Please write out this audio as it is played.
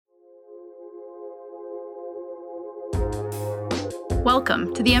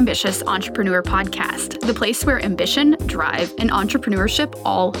Welcome to the Ambitious Entrepreneur Podcast, the place where ambition, drive, and entrepreneurship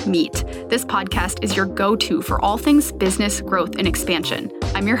all meet. This podcast is your go-to for all things business, growth, and expansion.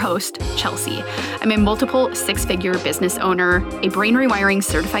 I'm your host, Chelsea. I'm a multiple six-figure business owner, a brain rewiring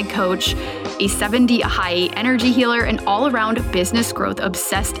certified coach, a 7D high energy healer, and all-around business growth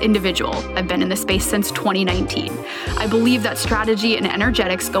obsessed individual. I've been in this space since 2019. I believe that strategy and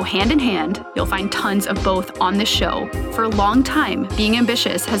energetics go hand in hand. You'll find tons of both on this show. For a long time, being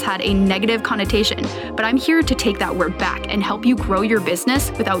ambitious has had a negative connotation, but I'm here to take that word back and help you grow your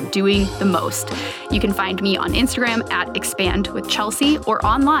business without doing the most. You can find me on Instagram at expandwithchelsea or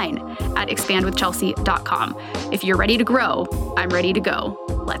online at expandwithchelsea.com. If you're ready to grow, I'm ready to go.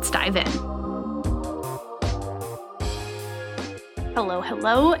 Let's dive in.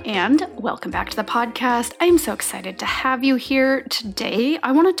 Hello, and welcome back to the podcast. I am so excited to have you here today.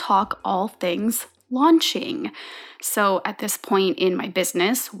 I want to talk all things launching. So at this point in my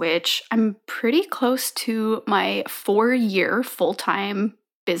business, which I'm pretty close to my 4-year full-time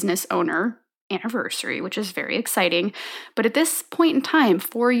business owner anniversary, which is very exciting. But at this point in time,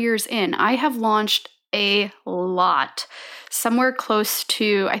 4 years in, I have launched a lot. Somewhere close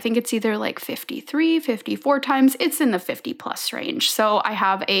to, I think it's either like 53, 54 times. It's in the 50 plus range. So I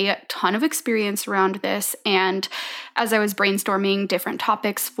have a ton of experience around this. And as I was brainstorming different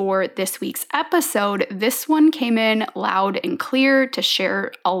topics for this week's episode, this one came in loud and clear to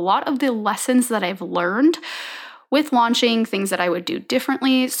share a lot of the lessons that I've learned with launching, things that I would do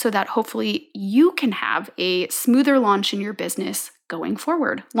differently so that hopefully you can have a smoother launch in your business going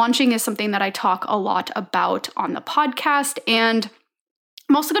forward. Launching is something that I talk a lot about on the podcast, and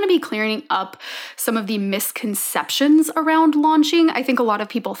I'm also going to be clearing up some of the misconceptions around launching. I think a lot of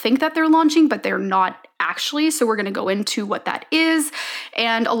people think that they're launching, but they're not actually. So we're going to go into what that is.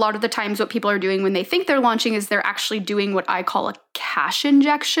 And a lot of the times what people are doing when they think they're launching is they're actually doing what I call a cash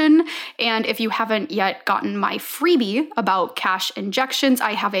injection. And if you haven't yet gotten my freebie about cash injections,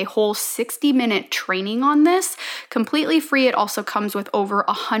 I have a whole 60-minute training on this, completely free. It also comes with over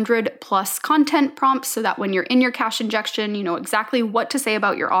 100 plus content prompts so that when you're in your cash injection, you know exactly what to say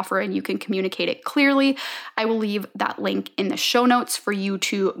about your offer and you can communicate it clearly. I will leave that link in the show notes for you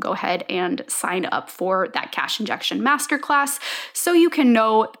to go ahead and sign up for that cash injection masterclass so you can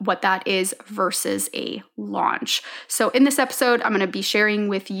know what that is versus a launch. So in this episode, I'm going to be sharing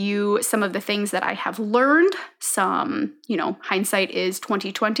with you some of the things that I have learned. Some, hindsight is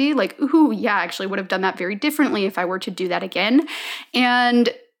 2020, like, ooh, yeah, I actually would have done that very differently if I were to do that again. And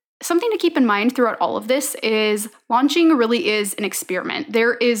something to keep in mind throughout all of this is launching really is an experiment.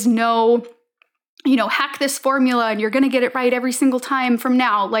 There is no hack this formula and you're going to get it right every single time from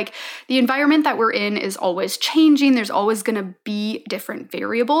now. Like, the environment that we're in is always changing. There's always going to be different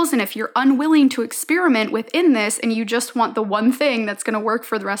variables. And if you're unwilling to experiment within this and you just want the one thing that's going to work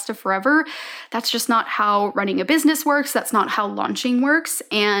for the rest of forever, that's just not how running a business works. That's not how launching works.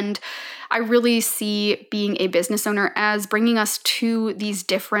 And I really see being a business owner as bringing us to these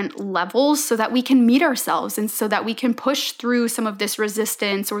different levels so that we can meet ourselves and so that we can push through some of this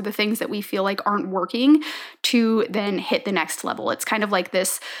resistance or the things that we feel like aren't working to then hit the next level. It's kind of like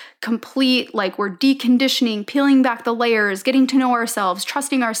this complete, like, we're deconditioning, peeling back the layers, getting to know ourselves,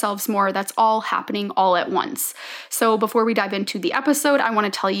 trusting ourselves more. That's all happening all at once. So before we dive into the episode, I want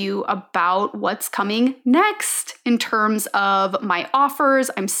to tell you about what's coming next in terms of my offers.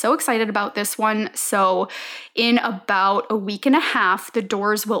 I'm so excited about this one. So in about a week and a half, the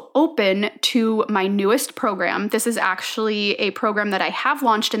doors will open to my newest program. This is actually a program that I have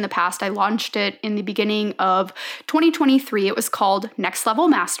launched in the past. I launched it in the beginning of 2023. It was called Next Level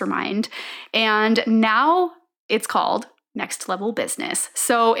Mastermind. And now it's called Next Level Business.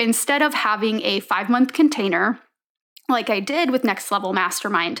 So instead of having a 5-month container, like I did with Next Level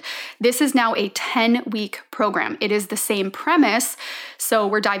Mastermind, this is now a 10-week program. It is the same premise. So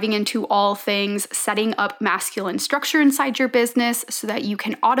we're diving into all things setting up masculine structure inside your business so that you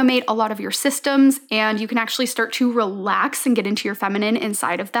can automate a lot of your systems and you can actually start to relax and get into your feminine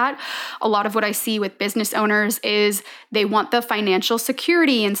inside of that. A lot of what I see with business owners is they want the financial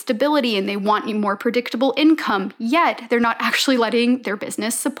security and stability and they want more predictable income, yet they're not actually letting their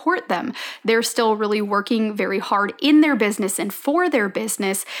business support them. They're still really working very hard in their business and for their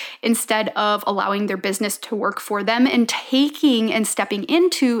business instead of allowing their business to work for them and taking and stepping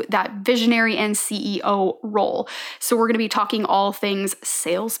into that visionary and CEO role. So we're going to be talking all things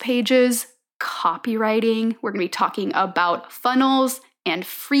sales pages, copywriting. We're going to be talking about funnels and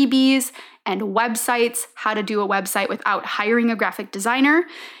freebies and websites, how to do a website without hiring a graphic designer.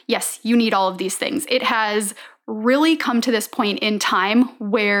 Yes, you need all of these things. It has really come to this point in time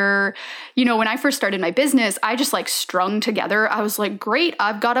where, when I first started my business, I just like strung together. I was like, great,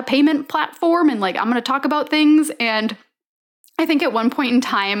 I've got a payment platform and like I'm going to talk about things. And I think at one point in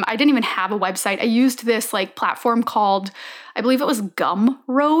time, I didn't even have a website. I used this like platform called, I believe it was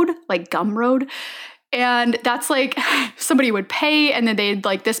Gumroad. And that's like somebody would pay and then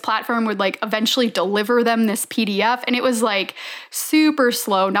this platform would like eventually deliver them this PDF. And it was like super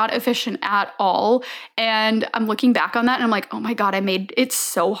slow, not efficient at all. And I'm looking back on that and I'm like, oh my God, I made it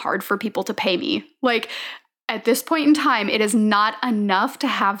so hard for people to pay me. Like at this point in time, it is not enough to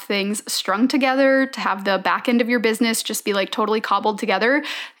have things strung together, to have the back end of your business just be like totally cobbled together.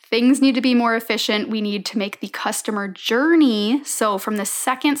 Things need to be more efficient. We need to make the customer journey. So from the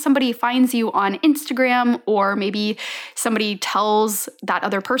second somebody finds you on Instagram, or maybe somebody tells that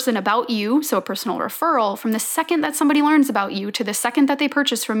other person about you, so a personal referral, from the second that somebody learns about you to the second that they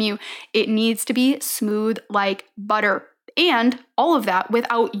purchase from you, it needs to be smooth like butter. And all of that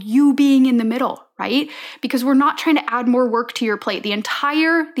without you being in the middle, right? Because we're not trying to add more work to your plate. The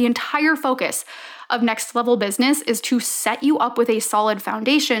entire focus of Next Level Business is to set you up with a solid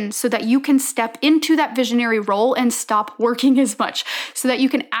foundation so that you can step into that visionary role and stop working as much, so that you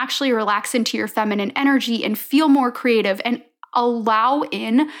can actually relax into your feminine energy and feel more creative and allow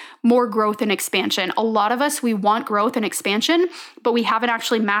in more growth and expansion. A lot of us, we want growth and expansion, but we haven't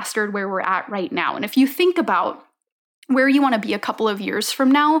actually mastered where we're at right now. And if you think about where you want to be a couple of years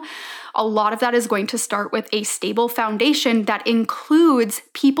from now, a lot of that is going to start with a stable foundation that includes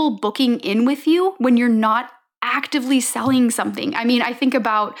people booking in with you when you're not actively selling something. I mean, I think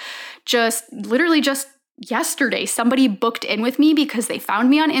about literally just yesterday, somebody booked in with me because they found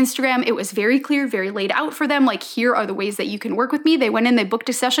me on Instagram. It was very clear, very laid out for them. Like, here are the ways that you can work with me. They went in, they booked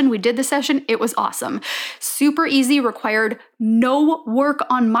a session. We did the session. It was awesome. Super easy, required no work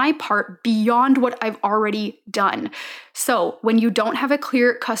on my part beyond what I've already done. So when you don't have a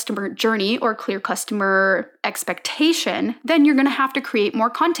clear customer journey or clear customer expectation, then you're going to have to create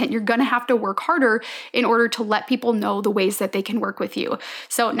more content. You're going to have to work harder in order to let people know the ways that they can work with you.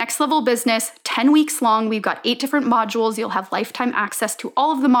 So Next Level Business, 10 weeks long. We've got 8 different modules. You'll have lifetime access to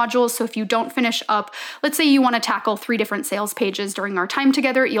all of the modules. So if you don't finish up, let's say you want to tackle 3 different sales pages during our time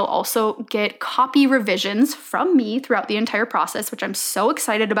together, you'll also get copy revisions from me throughout the entire process, which I'm so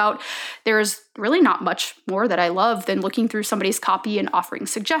excited about. There's really not much more that I love than looking through somebody's copy and offering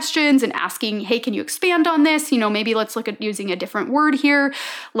suggestions and asking, hey, can you expand on this? Maybe let's look at using a different word here.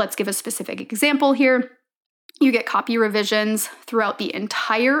 Let's give a specific example here. You get copy revisions throughout the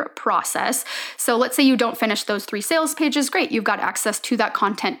entire process. So let's say you don't finish those 3 sales pages. Great, you've got access to that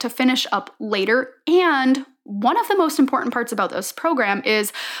content to finish up later. And one of the most important parts about this program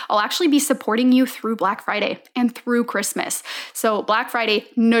is I'll actually be supporting you through Black Friday and through Christmas. So Black Friday,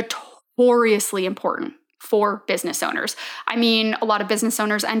 notoriously important for business owners. I mean, a lot of business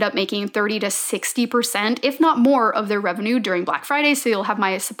owners end up making 30 to 60%, if not more, of their revenue during Black Friday. So you'll have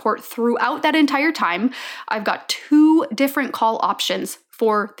my support throughout that entire time. I've got 2 different call options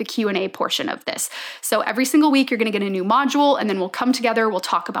for the Q&A portion of this. So every single week, you're going to get a new module, and then we'll come together. We'll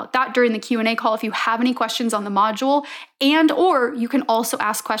talk about that during the Q&A call. If you have any questions on the module, or you can also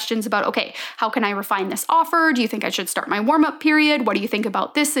ask questions about, okay, how can I refine this offer? Do you think I should start my warm-up period? What do you think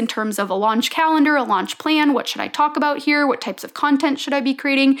about this in terms of a launch calendar, a launch plan? What should I talk about here? What types of content should I be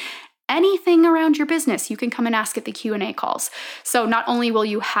creating? Anything around your business, you can come and ask at the Q&A calls. So not only will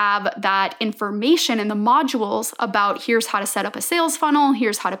you have that information in the modules about here's how to set up a sales funnel,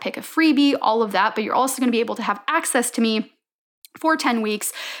 here's how to pick a freebie, all of that, but you're also going to be able to have access to me for 10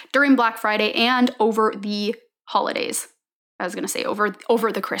 weeks during Black Friday and over the holidays. I was going to say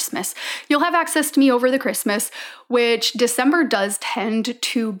over the Christmas. You'll have access to me over the Christmas, which December does tend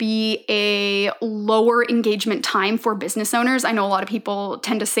to be a lower engagement time for business owners. I know a lot of people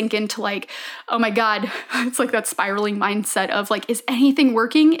tend to sink into like, oh my God, it's like that spiraling mindset of like, is anything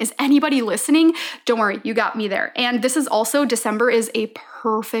working? Is anybody listening? Don't worry, you got me there. And this is also, December is a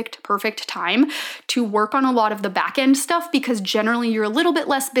perfect time to work on a lot of the back end stuff because generally you're a little bit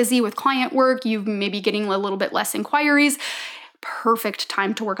less busy with client work. You may be getting a little bit less inquiries. Perfect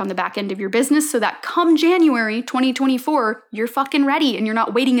time to work on the back end of your business so that come January 2024, you're fucking ready and you're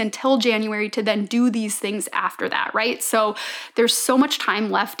not waiting until January to then do these things after that, right? So there's so much time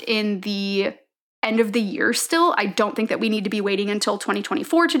left in the end of the year still. I don't think that we need to be waiting until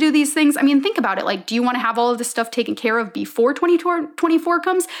 2024 to do these things. I mean, think about it. Like, do you want to have all of this stuff taken care of before 2024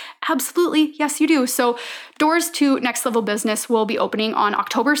 comes? Absolutely. Yes, you do. So doors to Next Level Business will be opening on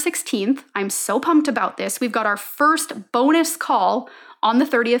October 16th. I'm so pumped about this. We've got our first bonus call on the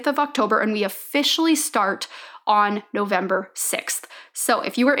 30th of October, and we officially start on November 6th. So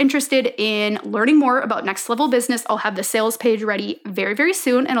if you are interested in learning more about Next Level Business, I'll have the sales page ready very, very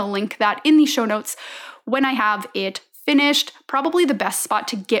soon, and I'll link that in the show notes when I have it finished. Probably the best spot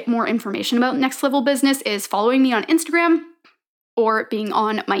to get more information about Next Level Business is following me on Instagram or being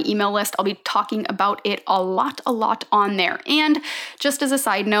on my email list. I'll be talking about it a lot on there. And just as a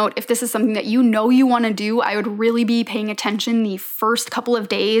side note, if this is something that you know you want to do, I would really be paying attention the first couple of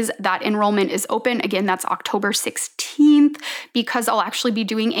days that enrollment is open. Again, that's October 16th, because I'll actually be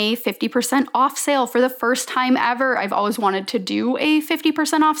doing a 50% off sale for the first time ever. I've always wanted to do a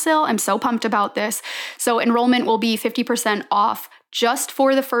 50% off sale. I'm so pumped about this. So enrollment will be 50% off just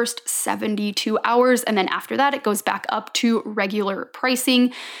for the first 72 hours. And then after that, it goes back up to regular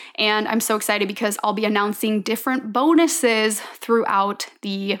pricing. And I'm so excited because I'll be announcing different bonuses throughout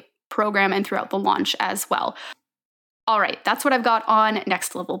the program and throughout the launch as well. All right, that's what I've got on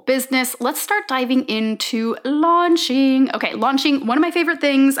Next Level Business. Let's start diving into launching. Okay, launching, one of my favorite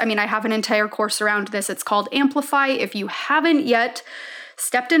things. I mean, I have an entire course around this. It's called Amplify. If you haven't yet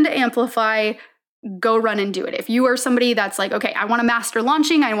stepped into Amplify, go run and do it. If you are somebody that's like, okay, I want to master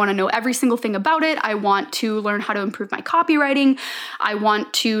launching, I want to know every single thing about it, I want to learn how to improve my copywriting, I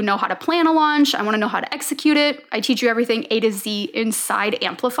want to know how to plan a launch, I want to know how to execute it, I teach you everything A to Z inside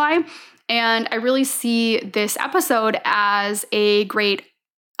Amplify. And I really see this episode as a great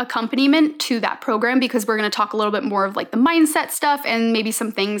accompaniment to that program, because we're going to talk a little bit more of like the mindset stuff and maybe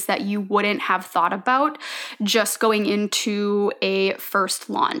some things that you wouldn't have thought about just going into a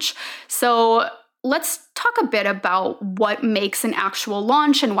first launch. So let's talk a bit about what makes an actual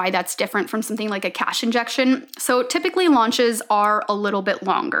launch and why that's different from something like a cash injection. So typically launches are a little bit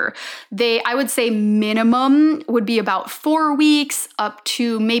longer. I would say minimum would be about 4 weeks up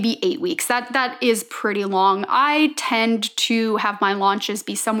to maybe 8 weeks. That is pretty long. I tend to have my launches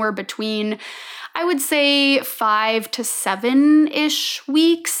be somewhere between, I would say, 5 to 7-ish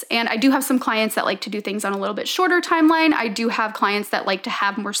weeks. And I do have some clients that like to do things on a little bit shorter timeline. I do have clients that like to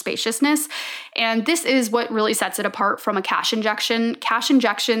have more spaciousness. And this is what really sets it apart from a cash injection. Cash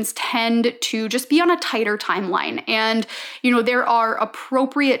injections tend to just be on a tighter timeline. And, there are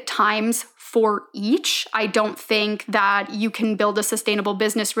appropriate times for each. I don't think that you can build a sustainable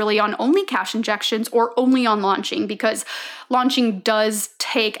business really on only cash injections or only on launching, because launching does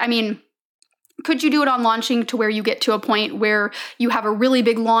take, could you do it on launching to where you get to a point where you have a really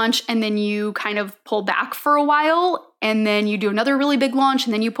big launch and then you kind of pull back for a while and then you do another really big launch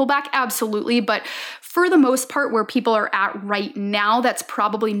and then you pull back? Absolutely. But for the most part, where people are at right now, that's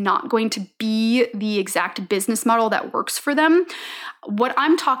probably not going to be the exact business model that works for them. What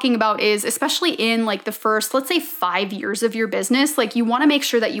I'm talking about is, especially in like the first, let's say 5 years of your business, like you want to make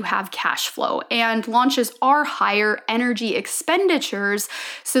sure that you have cash flow, and launches are higher energy expenditures.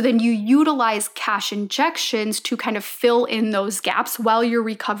 So then you utilize cash injections to kind of fill in those gaps while you're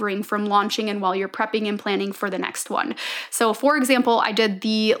recovering from launching and while you're prepping and planning for the next one. So for example, I did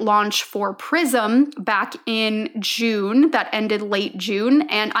the launch for Prism back in June that ended late June,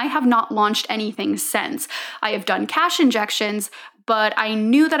 and I have not launched anything since. I have done cash injections, but I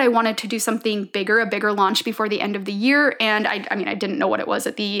knew that I wanted to do something bigger, a bigger launch before the end of the year. And I didn't know what it was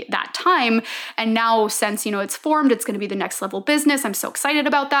at that time. And now since, it's formed, it's going to be the Next Level Business. I'm so excited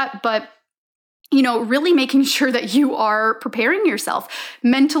about that. But really making sure that you are preparing yourself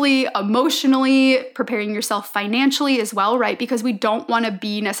mentally, emotionally, preparing yourself financially as well, right? Because we don't want to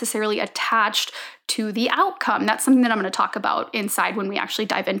be necessarily attached to the outcome. That's something that I'm going to talk about inside when we actually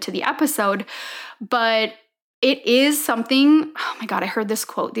dive into the episode. But it is something, oh my God, I heard this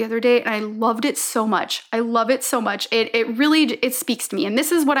quote the other day and I loved it so much. I love it so much. It really speaks to me. And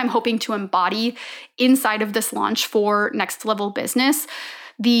this is what I'm hoping to embody inside of this launch for Next Level Business.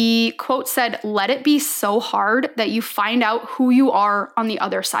 The quote said, "Let it be so hard that you find out who you are on the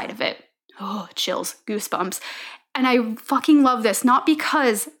other side of it." Oh, chills, goosebumps. And I fucking love this, not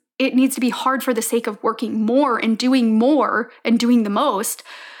because it needs to be hard for the sake of working more and doing the most,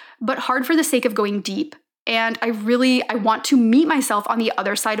 but hard for the sake of going deep. And I want to meet myself on the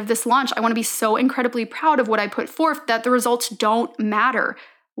other side of this launch. I want to be so incredibly proud of what I put forth that the results don't matter.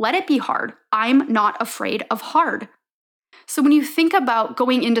 Let it be hard. I'm not afraid of hard. So when you think about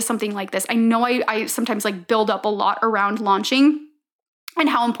going into something like this, I know I sometimes build up a lot around launching and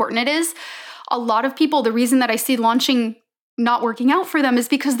how important it is. A lot of people, the reason that I see launching not working out for them is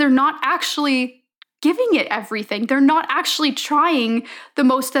because they're not actually giving it everything. They're not actually trying the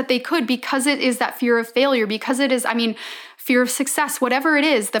most that they could, because it is that fear of failure, because it is, fear of success, whatever it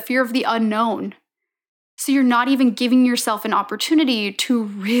is, the fear of the unknown. So you're not even giving yourself an opportunity to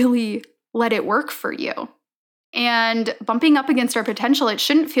really let it work for you. And bumping up against our potential, it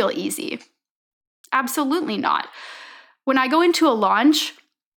shouldn't feel easy. Absolutely not. When I go into a launch,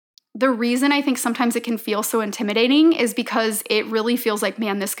 the reason I think sometimes it can feel so intimidating is because it really feels like,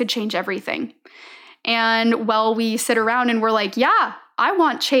 man, this could change everything. And while we sit around and we're like, yeah, I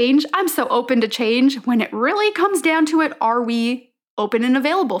want change, I'm so open to change, when it really comes down to it, are we open and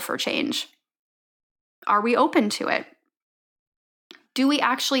available for change? Are we open to it? Do we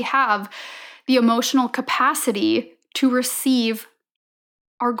actually have the emotional capacity to receive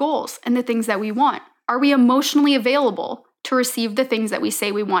our goals and the things that we want? Are we emotionally available to receive the things that we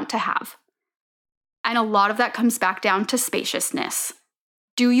say we want to have? And a lot of that comes back down to spaciousness.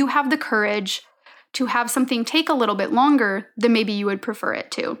 Do you have the courage to have something take a little bit longer than maybe you would prefer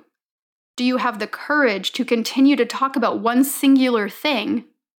it to? Do you have the courage to continue to talk about one singular thing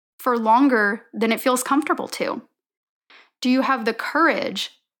for longer than it feels comfortable to? Do you have the courage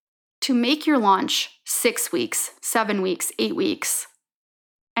to make your launch 6 weeks, 7 weeks, 8 weeks,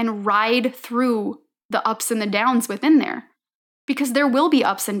 and ride through the ups and the downs within there? Because there will be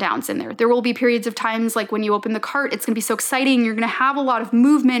ups and downs in there. There will be periods of times like when you open the cart, it's going to be so exciting. You're going to have a lot of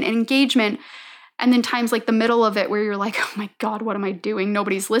movement and engagement. And then times like the middle of it where you're like, oh my God, what am I doing?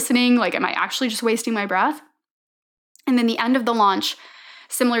 Nobody's listening. Like, am I actually just wasting my breath? And then the end of the launch,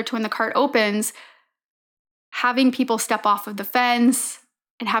 similar to when the cart opens, having people step off of the fence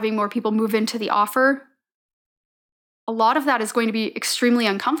and having more people move into the offer, a lot of that is going to be extremely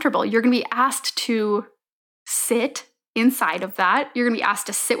uncomfortable. You're going to be asked to sit inside of that. You're going to be asked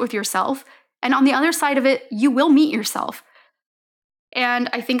to sit with yourself. And on the other side of it, you will meet yourself. And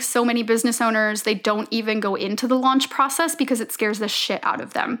I think so many business owners, they don't even go into the launch process because it scares the shit out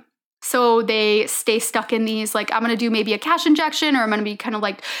of them. So they stay stuck in these, like, I'm going to do maybe a cash injection, or I'm going to be kind of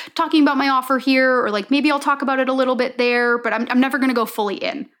like talking about my offer here, or like maybe I'll talk about it a little bit there, but I'm never going to go fully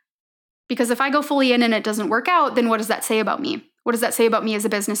in. Because if I go fully in and it doesn't work out, then what does that say about me? What does that say about me as a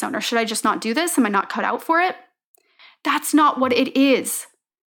business owner? Should I just not do this? Am I not cut out for it? That's not what it is.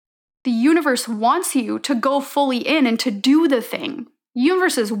 The universe wants you to go fully in and to do the thing. The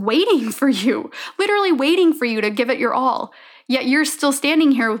universe is waiting for you, literally waiting for you to give it your all. Yet you're still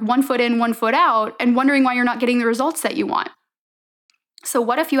standing here with 1 foot in, 1 foot out, and wondering why you're not getting the results that you want. So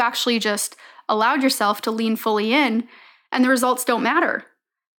what if you actually just allowed yourself to lean fully in and the results don't matter?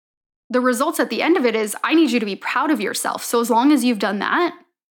 The results at the end of it is, I need you to be proud of yourself. So as long as you've done that,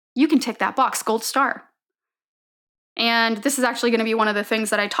 you can tick that box, gold star. And this is actually going to be one of the things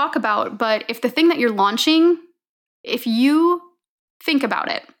that I talk about. But if the thing that you're launching, if you think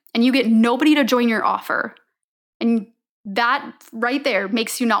about it and you get nobody to join your offer, and that right there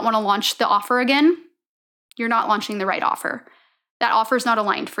makes you not want to launch the offer again, you're not launching the right offer. That offer is not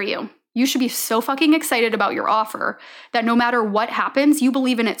aligned for you. You should be so fucking excited about your offer that no matter what happens, you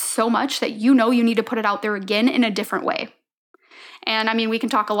believe in it so much that you know you need to put it out there again in a different way. And I mean, we can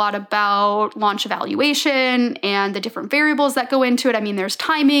talk a lot about launch evaluation and the different variables that go into it. I mean, there's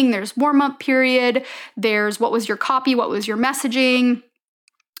timing, there's warm-up period, there's what was your copy, what was your messaging,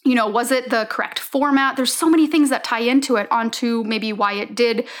 you know, was it the correct format? There's so many things that tie into it, onto maybe why it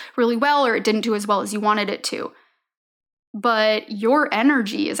did really well or it didn't do as well as you wanted it to. But your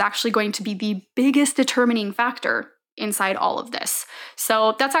energy is actually going to be the biggest determining factor inside all of this.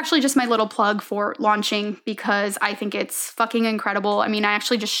 So that's actually just my little plug for launching, because I think it's fucking incredible. I mean, I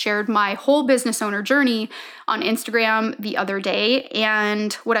actually just shared my whole business owner journey on Instagram the other day.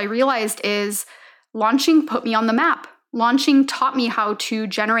 And what I realized is launching put me on the map. Launching taught me how to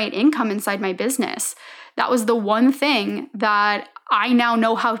generate income inside my business. That was the one thing that I now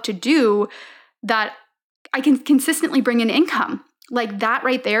know how to do, that I can consistently bring in income. Like that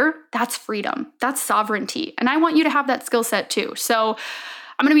right there, that's freedom. That's sovereignty. And I want you to have that skill set too. So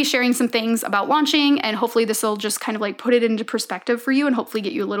I'm going to be sharing some things about launching, and hopefully this will just kind of like put it into perspective for you and hopefully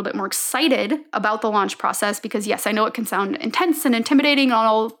get you a little bit more excited about the launch process. Because yes, I know it can sound intense and intimidating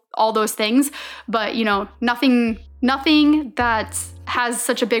on all those things, but you know, nothing that has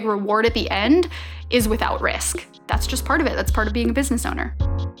such a big reward at the end is without risk. That's just part of it. That's part of being a business owner.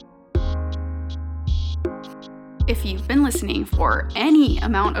 If you've been listening for any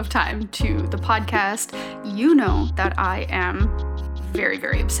amount of time to the podcast, you know that I am very,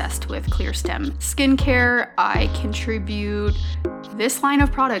 very obsessed with Clearstem skincare. I contribute this line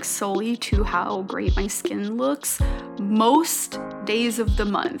of products solely to how great my skin looks most days of the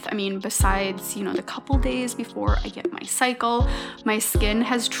month. I mean, besides, you know, the couple days before I get my cycle, my skin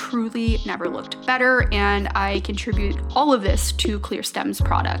has truly never looked better, and I contribute all of this to Clearstem's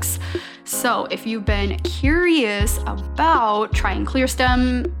products. So if you've been curious about trying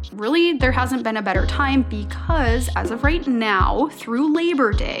ClearStem, really there hasn't been a better time, because as of right now, through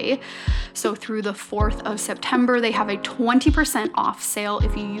Labor Day, so through the 4th of September, they have a 20% off sale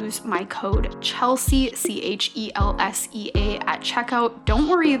if you use my code Chelsea, CHELSEA at checkout. Don't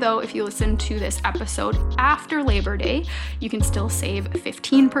worry though, if you listen to this episode after Labor Day, you can still save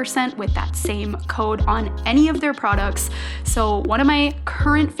 15% with that same code on any of their products. So one of my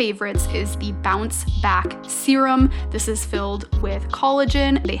current favorites is the Bounce Back Serum. This is filled with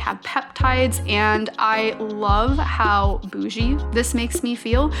collagen. They have peptides, and I love how bougie this makes me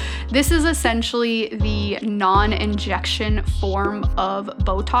feel. This is essentially the non-injection form of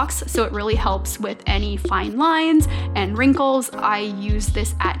Botox, so it really helps with any fine lines and wrinkles. I use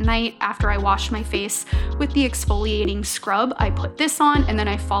this at night after I wash my face with the exfoliating scrub. I put this on and then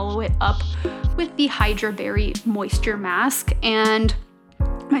I follow it up with the Hydra Berry Moisture Mask, and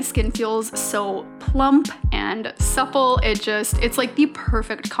my skin feels so plump and supple. It's like the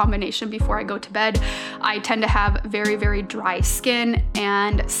perfect combination before I go to bed. I tend to have very, very dry skin.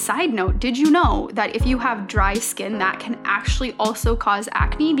 And side note, did you know that if you have dry skin, that can actually also cause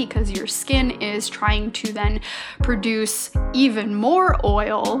acne, because your skin is trying to then produce even more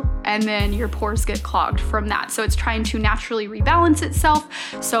oil and then your pores get clogged from that. So it's trying to naturally rebalance itself.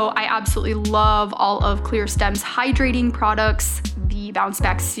 So I absolutely love all of ClearStem's hydrating products, the Bounce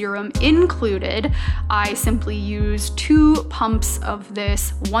Back Serum included. I simply use 2 pumps of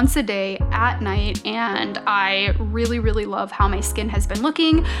this once a day at night, and I really, really love how my skin has been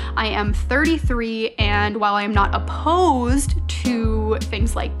looking. I am 33, and while I am not opposed to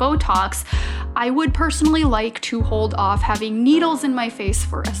things like Botox, I would personally like to hold off having needles in my face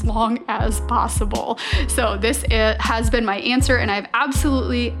for as long as possible. So this has been my answer, and I've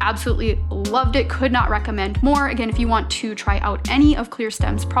absolutely loved it. Could not recommend more. Again, if you want to try out any of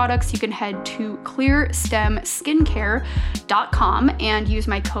ClearStem's products, you can head to clearstemskincare.com and use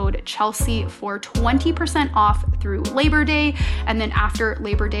my code Chelsea for 20% off through Labor Day. And then after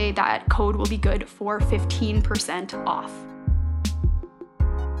Labor Day, that code will be good for 15% off.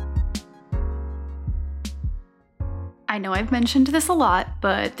 I know I've mentioned this a lot,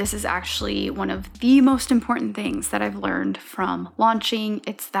 but this is actually one of the most important things that I've learned from launching.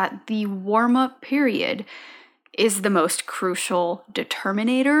 It's that the warm-up period is the most crucial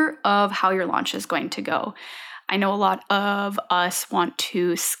determinator of how your launch is going to go. I know a lot of us want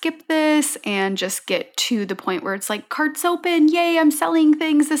to skip this and just get to the point where it's like, cart's open, yay, I'm selling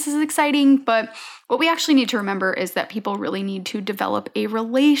things, this is exciting. But what we actually need to remember is that people really need to develop a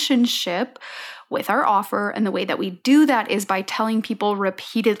relationship with our offer, and the way that we do that is by telling people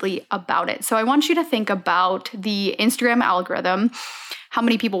repeatedly about it. So I want you to think about the Instagram algorithm, how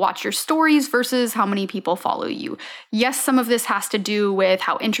many people watch your stories versus how many people follow you. Yes, some of this has to do with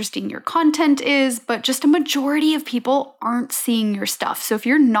how interesting your content is, but just a majority of people aren't seeing your stuff. So if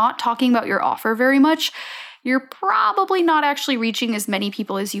you're not talking about your offer very much, you're probably not actually reaching as many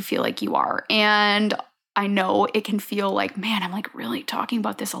people as you feel like you are. And I know it can feel like, man, I'm like really talking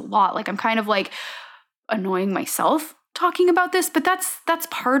about this a lot. Like I'm kind of like annoying myself talking about this, but that's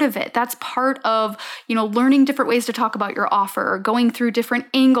part of it. That's part of, learning different ways to talk about your offer, going through different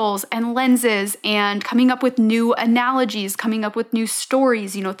angles and lenses, and coming up with new analogies, coming up with new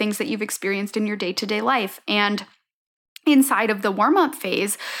stories, things that you've experienced in your day-to-day life. And inside of the warm-up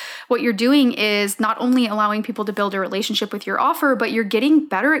phase, what you're doing is not only allowing people to build a relationship with your offer, but you're getting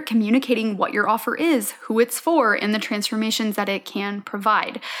better at communicating what your offer is, who it's for, and the transformations that it can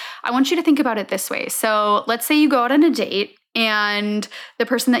provide. I want you to think about it this way. So let's say you go out on a date and the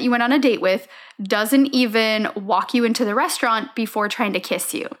person that you went on a date with doesn't even walk you into the restaurant before trying to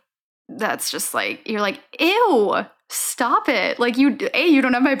kiss you. That's just like, you're like, ew. Stop it. Like you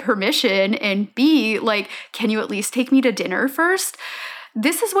don't have my permission, and B, like, can you at least take me to dinner first?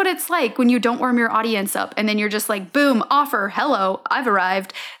 This is what it's like when you don't warm your audience up and then you're just like, boom, offer, hello, I've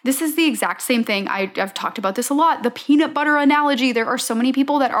arrived. This is the exact same thing. I've talked about this a lot. The peanut butter analogy. There are so many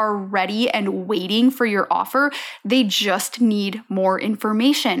people that are ready and waiting for your offer. They just need more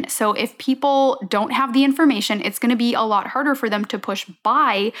information. So if people don't have the information, it's going to be a lot harder for them to push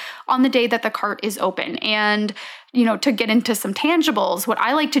buy on the day that the cart is open. And to get into some tangibles, what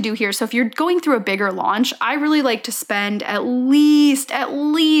I like to do here, so if you're going through a bigger launch, I really like to spend at least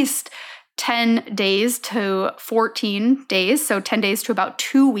 10 days to 14 days, so 10 days to about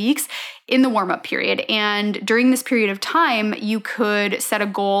 2 weeks in the warm-up period. And during this period of time, you could set a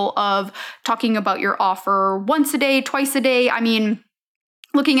goal of talking about your offer once a day, twice a day. I mean,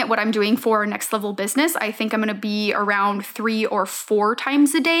 looking at what I'm doing for Next Level Business, I think I'm going to be around 3 or 4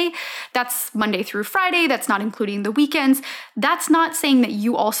 times a day. That's Monday through Friday. That's not including the weekends. That's not saying that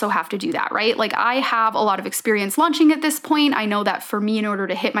you also have to do that, right? Like, I have a lot of experience launching at this point. I know that for me, in order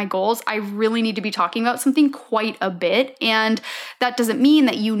to hit my goals, I really need to be talking about something quite a bit. And that doesn't mean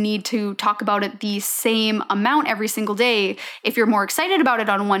that you need to talk about it the same amount every single day. If you're more excited about it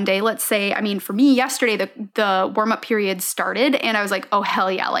on one day, let's say, for me, yesterday, the warm-up period started and I was like, oh,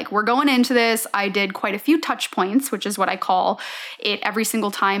 hell yeah, like, we're going into this. I did quite a few touch points, which is what I call it. Every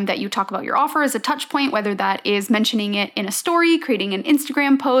single time that you talk about your offer as a touch point, whether that is mentioning it in a story, creating an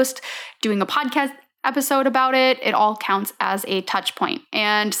Instagram post, doing a podcast episode about it, it all counts as a touch point.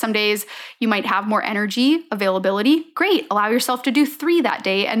 And some days you might have more energy, availability. Great. Allow yourself to do 3 that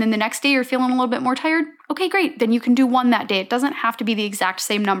day. And then the next day you're feeling a little bit more tired. Okay, great. Then you can do 1 that day. It doesn't have to be the exact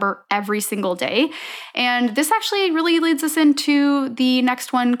same number every single day. And this actually really leads us into the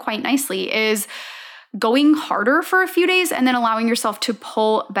next one quite nicely, is going harder for a few days and then allowing yourself to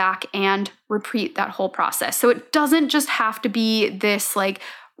pull back and repeat that whole process. So it doesn't just have to be this like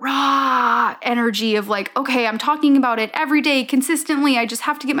raw energy of like, okay, I'm talking about it every day consistently. I just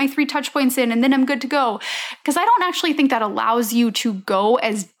have to get my 3 touch points in and then I'm good to go. Because I don't actually think that allows you to go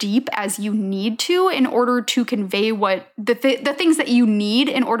as deep as you need to in order to convey what the things that you need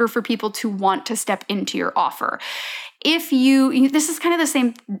in order for people to want to step into your offer. This is kind of the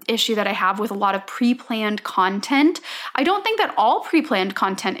same issue that I have with a lot of pre-planned content. I don't think that all pre-planned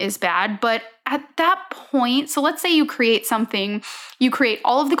content is bad, but at that point, so let's say you create something, you create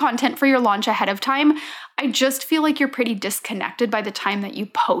all of the content for your launch ahead of time. I just feel like you're pretty disconnected by the time that you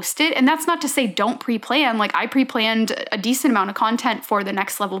post it. And that's not to say don't pre-plan. Like, I pre-planned a decent amount of content for the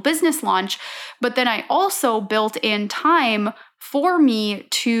Next Level Business launch, but then I also built in time for me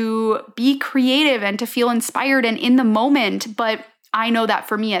to be creative and to feel inspired and in the moment. But I know that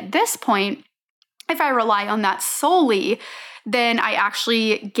for me at this point, if I rely on that solely, then I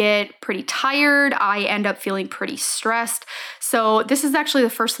actually get pretty tired. I end up feeling pretty stressed. So this is actually the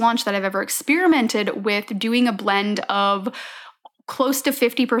first launch that I've ever experimented with doing a blend of close to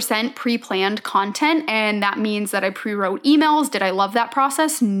 50% pre-planned content. And that means that I pre-wrote emails. Did I love that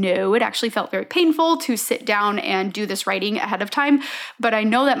process? No, it actually felt very painful to sit down and do this writing ahead of time. But I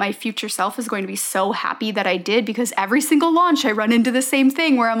know that my future self is going to be so happy that I did, because every single launch I run into the same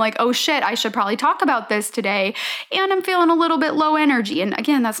thing where I'm like, oh shit, I should probably talk about this today. And I'm feeling a little bit low energy. And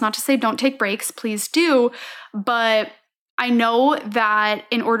again, that's not to say don't take breaks, please do. But I know that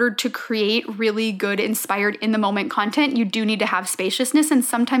in order to create really good, inspired, in the moment content, you do need to have spaciousness. And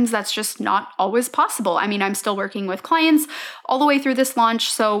sometimes that's just not always possible. I'm still working with clients all the way through this launch.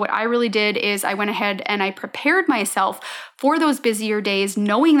 So what I really did is I went ahead and I prepared myself for those busier days,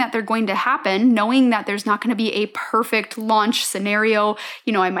 knowing that they're going to happen, knowing that there's not going to be a perfect launch scenario.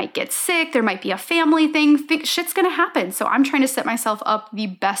 I might get sick. There might be a family thing. Shit's going to happen. So I'm trying to set myself up the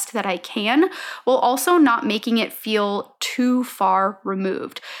best that I can, while also not making it feel too far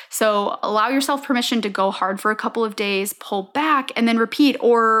removed. So allow yourself permission to go hard for a couple of days, pull back, and then repeat.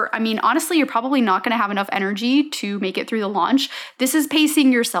 Or, honestly, you're probably not going to have enough energy to make it through the launch. This is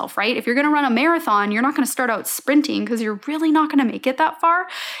pacing yourself, right? If you're going to run a marathon, you're not going to start out sprinting because you're really not going to make it that far.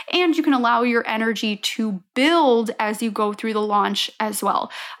 And you can allow your energy to build as you go through the launch as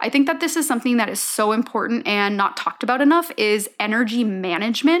well. I think that this is something that is so important and not talked about enough, is energy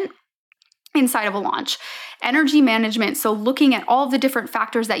management inside of a launch. Energy management. So looking at all of the different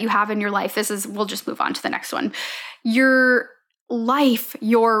factors that you have in your life. We'll just move on to the next one. Your life,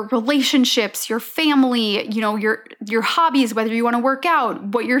 your relationships, your family, your hobbies, whether you want to work out,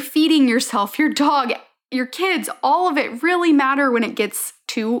 what you're feeding yourself, your dog, your kids, all of it really matter when it gets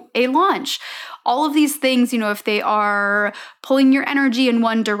to a launch. All of these things, if they are pulling your energy in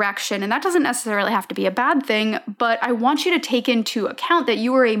one direction, and that doesn't necessarily have to be a bad thing, but I want you to take into account that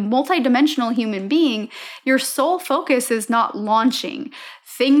you are a multidimensional human being. Your sole focus is not launching.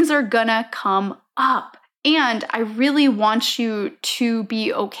 Things are gonna come up. And I really want you to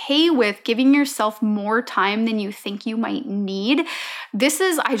be okay with giving yourself more time than you think you might need.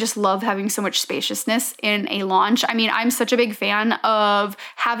 I just love having so much spaciousness in a launch. I'm such a big fan of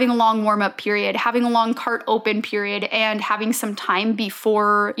having a long warm-up period, having a long cart open period, and having some time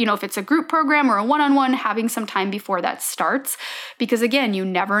before, if it's a group program or a one-on-one, having some time before that starts. Because again, you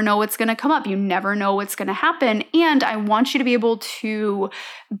never know what's going to come up. You never know what's going to happen. And I want you to be able to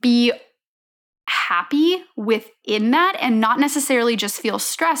be happy within that and not necessarily just feel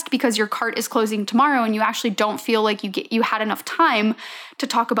stressed because your cart is closing tomorrow and you actually don't feel like you had enough time to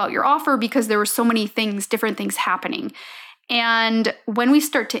talk about your offer because there were so many different things happening. And when we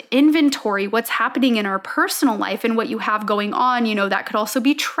start to inventory what's happening in our personal life and what you have going on, that could also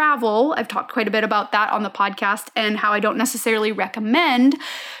be travel. I've talked quite a bit about that on the podcast and how I don't necessarily recommend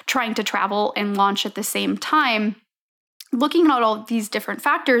trying to travel and launch at the same time. Looking at all these different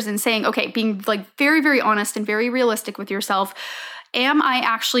factors and saying, okay, being like very, very honest and very realistic with yourself. Am I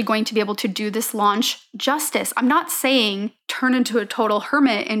actually going to be able to do this launch justice? I'm not saying turn into a total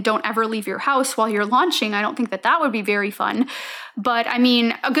hermit and don't ever leave your house while you're launching. I don't think that would be very fun. But I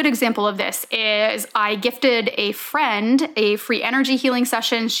mean, a good example of this is I gifted a friend a free energy healing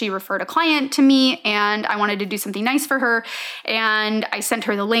session. She referred a client to me and I wanted to do something nice for her. And I sent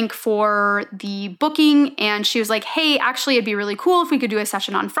her the link for the booking and she was like, hey, actually, it'd be really cool if we could do a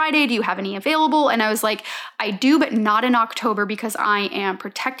session on Friday. Do you have any available? And I was like, I do, but not in October because I am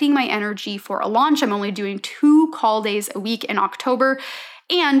protecting my energy for a launch. I'm only doing 2 call days a week in October.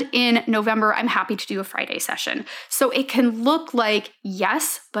 And in November, I'm happy to do a Friday session. So it can look like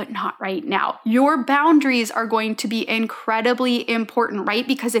yes, but not right now. Your boundaries are going to be incredibly important, right?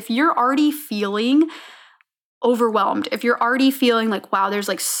 Because if you're already feeling overwhelmed, if you're already feeling like, wow, there's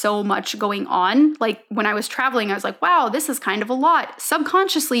like so much going on. Like when I was traveling, I was like, wow, this is kind of a lot.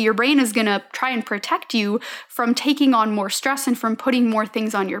 Subconsciously, your brain is going to try and protect you from taking on more stress and from putting more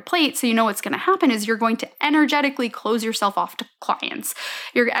things on your plate. So what's going to happen is you're going to energetically close yourself off to clients.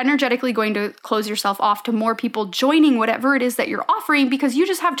 You're energetically going to close yourself off to more people joining whatever it is that you're offering because you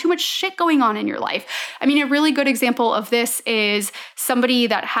just have too much shit going on in your life. I mean, a really good example of this is somebody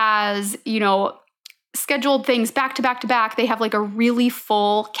that has, scheduled things back to back to back. They have like a really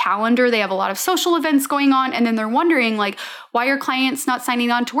full calendar. They have a lot of social events going on. And then they're wondering like, why are clients not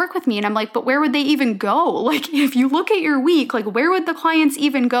signing on to work with me? And I'm like, but where would they even go? Like, if you look at your week, like where would the clients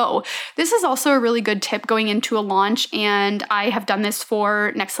even go? This is also a really good tip going into a launch. And I have done this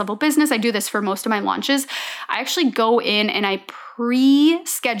for Next Level Business. I do this for most of my launches. I actually go in and I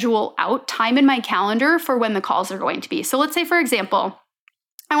pre-schedule out time in my calendar for when the calls are going to be. So let's say, for example,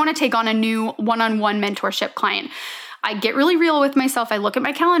 I want to take on a new one-on-one mentorship client. I get really real with myself. I look at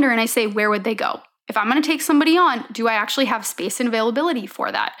my calendar and I say, where would they go? If I'm going to take somebody on, do I actually have space and availability for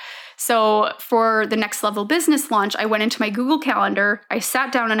that? So for the Next Level Business launch, I went into my Google Calendar, I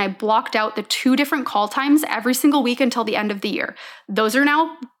sat down and I blocked out the 2 different call times every single week until the end of the year. Those are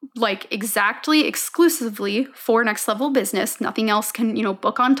now like exactly exclusively for Next Level Business. Nothing else can,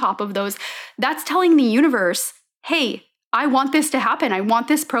 book on top of those. That's telling the universe, hey, I want this to happen. I want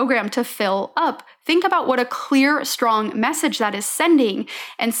this program to fill up. Think about what a clear, strong message that is sending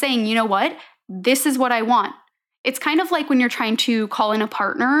and saying, you know what? This is what I want. It's kind of like when you're trying to call in a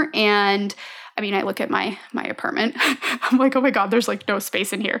partner and I look at my apartment. I'm like, oh my God, there's like no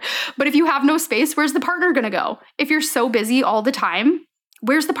space in here. But if you have no space, where's the partner going to go? If you're so busy all the time,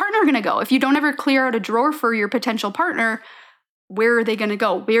 where's the partner going to go? If you don't ever clear out a drawer for your potential partner, where are they going to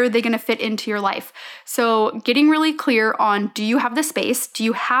go? Where are they going to fit into your life? So getting really clear on, do you have the space? Do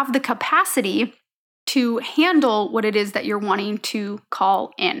you have the capacity to handle what it is that you're wanting to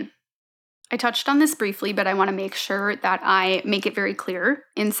call in? I touched on this briefly, but I want to make sure that I make it very clear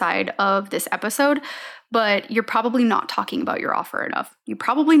inside of this episode. But you're probably not talking about your offer enough. You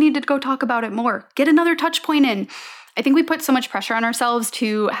probably need to go talk about it more. Get another touch point in. I think we put so much pressure on ourselves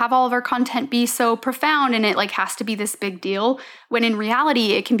to have all of our content be so profound and it like has to be this big deal, when in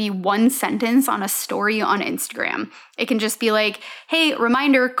reality, it can be one sentence on a story on Instagram. It can just be like, hey,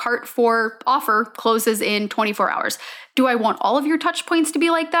 reminder, cart for offer closes in 24 hours. Do I want all of your touch points to be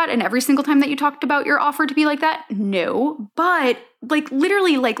like that and every single time that you talked about your offer to be like that? No, but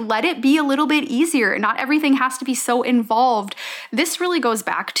literally let it be a little bit easier. Not everything has to be so involved. This really goes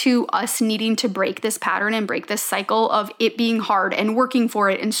back to us needing to break this pattern and break this cycle of it being hard and working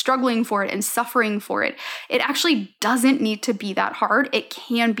for it and struggling for it and suffering for it. It actually doesn't need to be that hard. It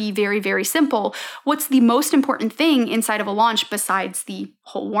can be very, very simple. What's the most important thing inside of a launch besides the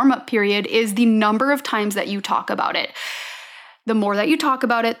whole warm-up period is the number of times that you talk about it. The more that you talk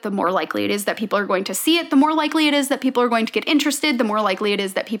about it, the more likely it is that people are going to see it, the more likely it is that people are going to get interested, the more likely it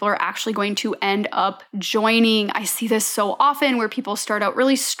is that people are actually going to end up joining. I see this so often where people start out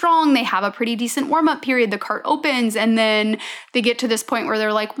really strong, they have a pretty decent warm-up period, the cart opens, and then they get to this point where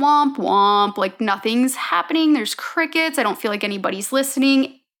they're like, womp, womp, like nothing's happening, there's crickets, I don't feel like anybody's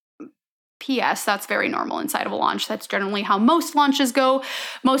listening. P.S. That's very normal inside of a launch. That's generally how most launches go.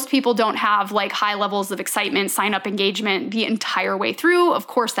 Most people don't have like high levels of excitement, sign up engagement the entire way through. Of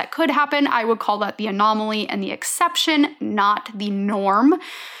course, that could happen. I would call that the anomaly and the exception, not the norm.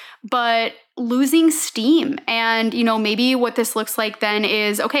 But losing steam. And, maybe what this looks like then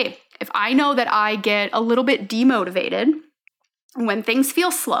is, okay, if I know that I get a little bit demotivated, When things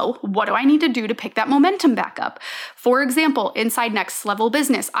feel slow, what do I need to do to pick that momentum back up? For example, inside Next Level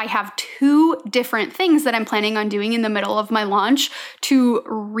Business, I have 2 different things that I'm planning on doing in the middle of my launch to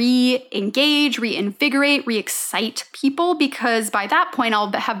re-engage, reinvigorate, re-excite people, because by that point,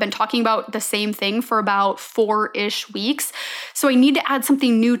 I'll have been talking about the same thing for about 4-ish weeks. So I need to add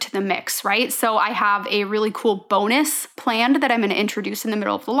something new to the mix, right? So I have a really cool bonus planned that I'm going to introduce in the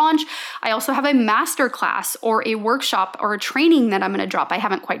middle of the launch. I also have a masterclass or a workshop or a training that I'm going to drop. I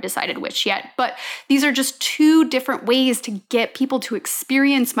haven't quite decided which yet, but these are just 2 different ways to get people to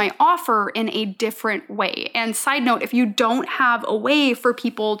experience my offer in a different way. And side note, if you don't have a way for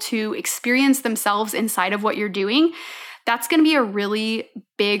people to experience themselves inside of what you're doing, that's going to be a really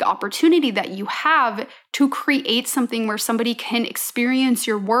big opportunity that you have to create something where somebody can experience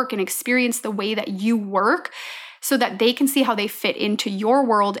your work and experience the way that you work so that they can see how they fit into your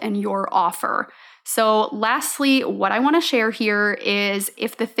world and your offer. So lastly, what I want to share here is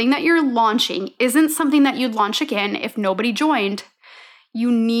if the thing that you're launching isn't something that you'd launch again if nobody joined,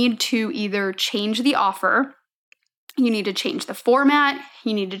 you need to either change the offer, you need to change the format,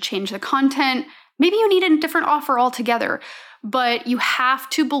 you need to change the content, maybe you need a different offer altogether. But you have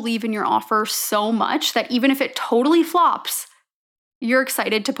to believe in your offer so much that even if it totally flops, you're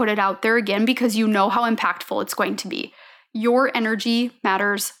excited to put it out there again because you know how impactful it's going to be. Your energy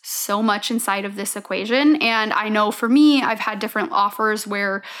matters so much inside of this equation. And I know for me, I've had different offers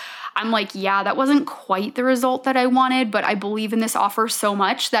where I'm like, yeah, that wasn't quite the result that I wanted, but I believe in this offer so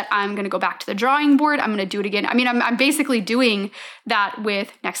much that I'm going to go back to the drawing board. I'm going to do it again. I mean, I'm basically doing that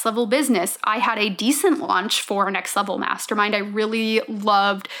with Next Level Business. I had a decent launch for Next Level Mastermind. I really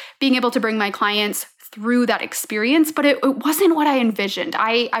loved being able to bring my clients through that experience, but it wasn't what I envisioned.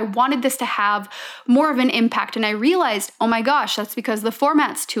 I wanted this to have more of an impact, and I realized, oh my gosh, that's because the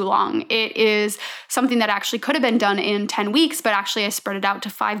format's too long. It is something that actually could have been done in 10 weeks, but actually I spread it out to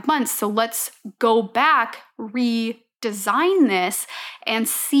 5 months. So let's go back, redesign this and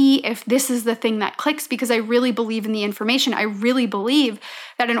see if this is the thing that clicks, because I really believe in the information. I really believe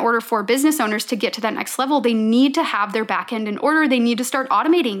that in order for business owners to get to that next level, they need to have their back end in order. They need to start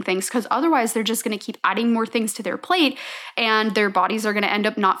automating things, because otherwise they're just going to keep adding more things to their plate and their bodies are going to end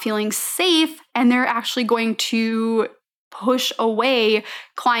up not feeling safe, and they're actually going to push away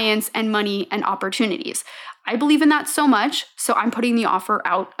clients and money and opportunities. I believe in that so much, so I'm putting the offer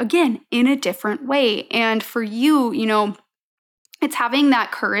out again in a different way. And for you, it's having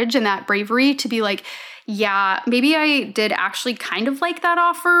that courage and that bravery to be like, yeah, maybe I did actually kind of like that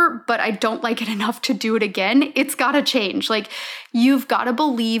offer, but I don't like it enough to do it again. It's got to change. Like, you've got to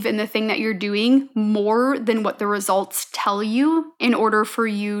believe in the thing that you're doing more than what the results tell you in order for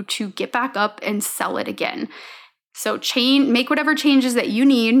you to get back up and sell it again. So make whatever changes that you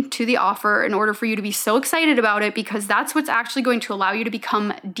need to the offer in order for you to be so excited about it, because that's what's actually going to allow you to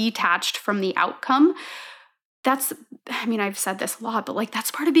become detached from the outcome. I've said this a lot, but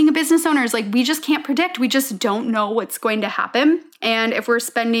that's part of being a business owner is we just can't predict. We just don't know what's going to happen. And if we're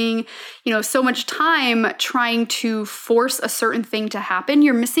spending, so much time trying to force a certain thing to happen,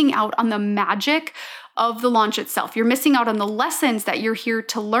 you're missing out on the magic of the launch itself. You're missing out on the lessons that you're here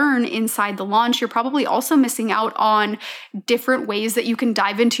to learn inside the launch. You're probably also missing out on different ways that you can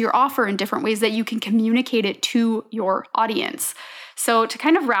dive into your offer and different ways that you can communicate it to your audience. So to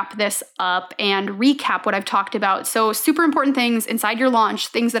kind of wrap this up and recap what I've talked about, so super important things inside your launch,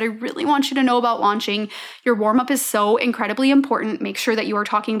 things that I really want you to know about launching. Your warm-up is so incredibly important. Make sure that you are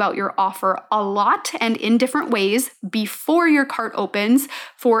talking about your offer a lot and in different ways before your cart opens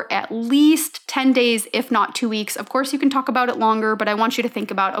for at least 10 days, if not 2 weeks. Of course, you can talk about it longer, but I want you to think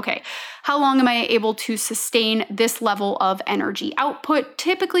about, okay, how long am I able to sustain this level of energy output?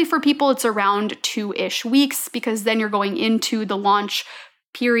 Typically for people, it's around 2-ish weeks, because then you're going into the launch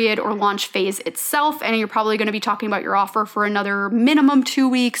period or launch phase itself, and you're probably going to be talking about your offer for another minimum 2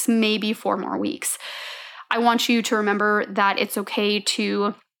 weeks, maybe 4 more weeks. I want you to remember that it's okay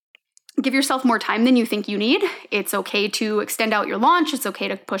to give yourself more time than you think you need. It's okay to extend out your launch. It's okay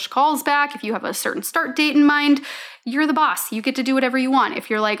to push calls back. If you have a certain start date in mind, you're the boss. You get to do whatever you want. If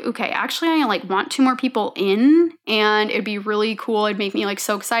you're like, okay, actually I want 2 more people in and it'd be really cool. It'd make me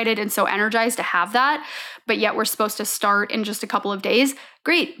so excited and so energized to have that. But yet we're supposed to start in just a couple of days.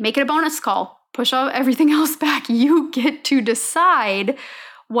 Great. Make it a bonus call. Push everything else back. You get to decide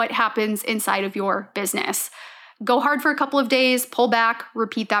what happens inside of your business. Go hard for a couple of days, pull back,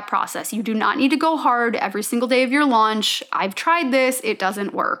 repeat that process. You do not need to go hard every single day of your launch. I've tried this, it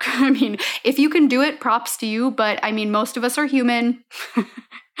doesn't work. If you can do it, props to you, but most of us are human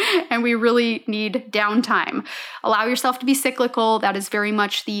and we really need downtime. Allow yourself to be cyclical. That is very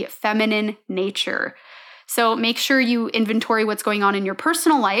much the feminine nature. So make sure you inventory what's going on in your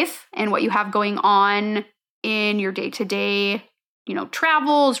personal life and what you have going on in your day-to-day,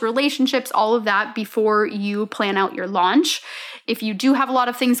 travels, relationships, all of that before you plan out your launch. If you do have a lot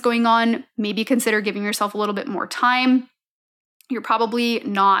of things going on, maybe consider giving yourself a little bit more time. You're probably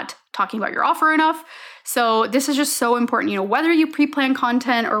not talking about your offer enough. So this is just so important, whether you pre-plan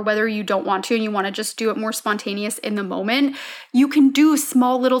content or whether you don't want to and you want to just do it more spontaneous in the moment, you can do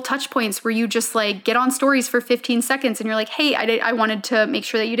small little touch points where you just get on stories for 15 seconds and you're like, hey, I wanted to make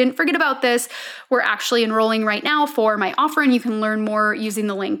sure that you didn't forget about this. We're actually enrolling right now for my offer and you can learn more using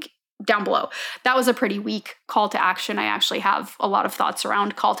the link down below. That was a pretty weak call to action. I actually have a lot of thoughts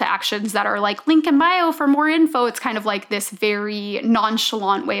around call to actions that are like link in bio for more info. It's kind of like this very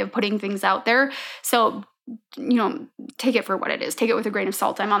nonchalant way of putting things out there. So, take it for what it is. Take it with a grain of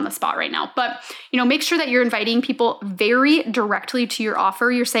salt. I'm on the spot right now. But, make sure that you're inviting people very directly to your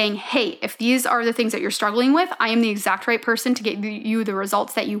offer. You're saying, hey, if these are the things that you're struggling with, I am the exact right person to get you the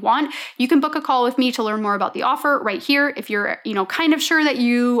results that you want. You can book a call with me to learn more about the offer right here. If you're, kind of sure that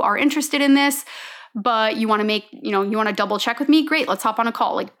you are interested in this, but you want to you want to double check with me, great, let's hop on a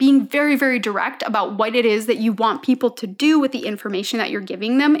call. Being very, very direct about what it is that you want people to do with the information that you're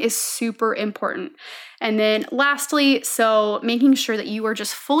giving them is super important. And then lastly, so making sure that you are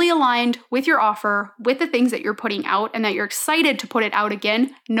just fully aligned with your offer, with the things that you're putting out, and that you're excited to put it out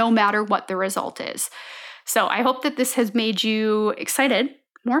again, no matter what the result is. So I hope that this has made you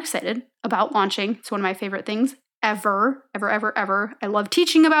more excited about launching. It's one of my favorite things ever. I love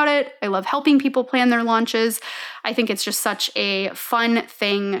teaching about it. I love helping people plan their launches. I think it's just such a fun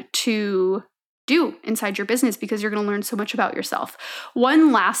thing to do inside your business because you're going to learn so much about yourself.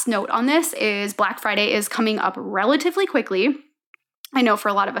 One last note on this is Black Friday is coming up relatively quickly. I know for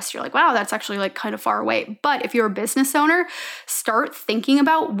a lot of us, you're like, wow, that's actually kind of far away. But if you're a business owner, start thinking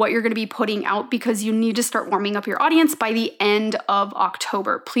about what you're going to be putting out because you need to start warming up your audience by the end of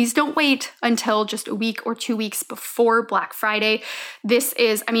October. Please don't wait until just a week or 2 weeks before Black Friday. This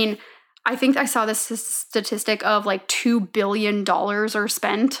is, I think I saw this statistic of $2 billion are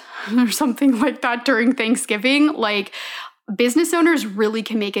spent or something like that during Thanksgiving. Business owners really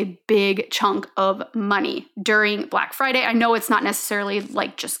can make a big chunk of money during Black Friday. I know it's not necessarily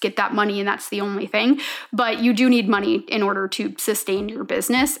just get that money and that's the only thing, but you do need money in order to sustain your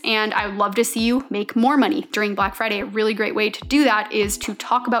business. And I would love to see you make more money during Black Friday. A really great way to do that is to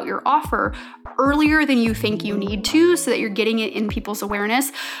talk about your offer earlier than you think you need to so that you're getting it in people's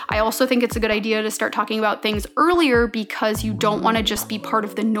awareness. I also think it's a good idea to start talking about things earlier because you don't want to just be part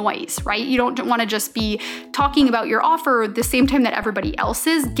of the noise, right? You don't want to just be talking about your offer the same time that everybody else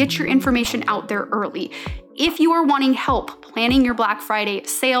is. Get your information out there early. If you are wanting help planning your Black Friday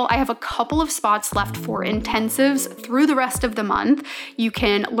sale, I have a couple of spots left for intensives through the rest of the month. You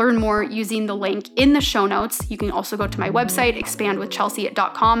can learn more using the link in the show notes. You can also go to my website,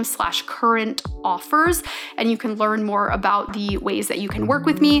 expandwithchelsea.com/current offers, and you can learn more about the ways that you can work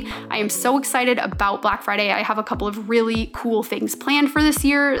with me. I am so excited about Black Friday. I have a couple of really cool things planned for this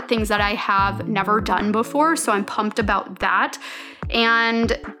year, things that I have never done before, so I'm pumped about that.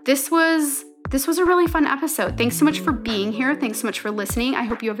 And this was a really fun episode. Thanks so much for being here. Thanks so much for listening. I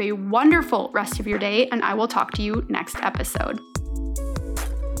hope you have a wonderful rest of your day, and I will talk to you next episode.